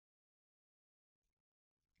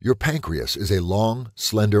Your pancreas is a long,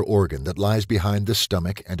 slender organ that lies behind the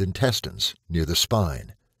stomach and intestines, near the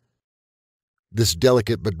spine. This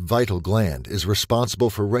delicate but vital gland is responsible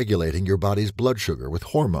for regulating your body's blood sugar with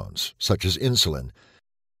hormones, such as insulin,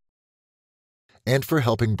 and for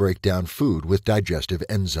helping break down food with digestive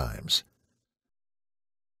enzymes.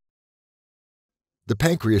 The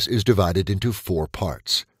pancreas is divided into 4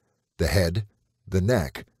 parts: the head, the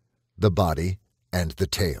neck, the body, and the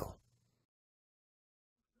tail.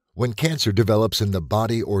 When cancer develops in the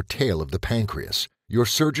body or tail of the pancreas, your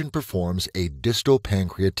surgeon performs a distal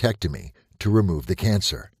pancreatectomy to remove the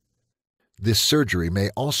cancer. This surgery may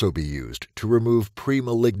also be used to remove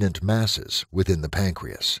pre-malignant masses within the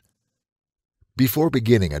pancreas. Before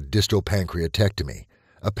beginning a distal pancreatectomy,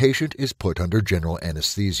 a patient is put under general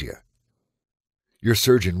anesthesia. Your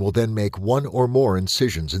surgeon will then make 1 or more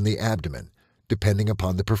incisions in the abdomen, depending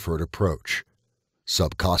upon the preferred approach: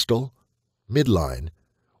 subcostal, midline,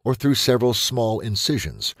 or through several small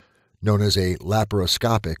incisions, known as a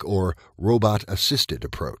laparoscopic or robot-assisted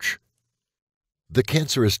approach. The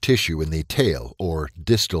cancerous tissue in the tail or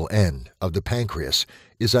distal end of the pancreas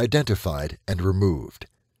is identified and removed.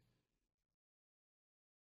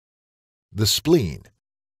 The spleen,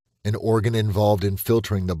 an organ involved in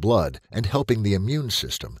filtering the blood and helping the immune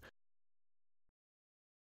system,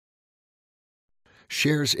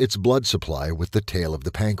 shares its blood supply with the tail of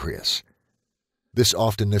the pancreas. This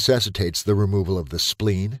often necessitates the removal of the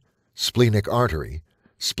spleen, splenic artery,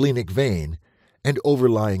 splenic vein, and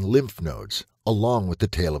overlying lymph nodes, along with the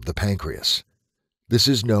tail of the pancreas. This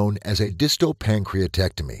is known as a distal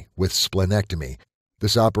pancreatectomy with splenectomy.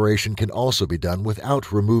 This operation can also be done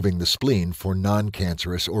without removing the spleen for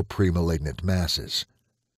non-cancerous or pre-malignant masses.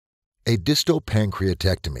 A distal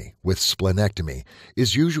pancreatectomy with splenectomy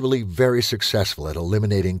is usually very successful at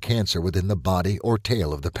eliminating cancer within the body or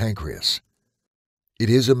tail of the pancreas. It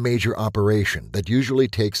is a major operation that usually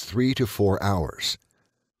takes 3 to 4 hours.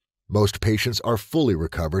 Most patients are fully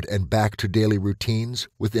recovered and back to daily routines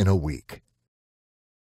within a week.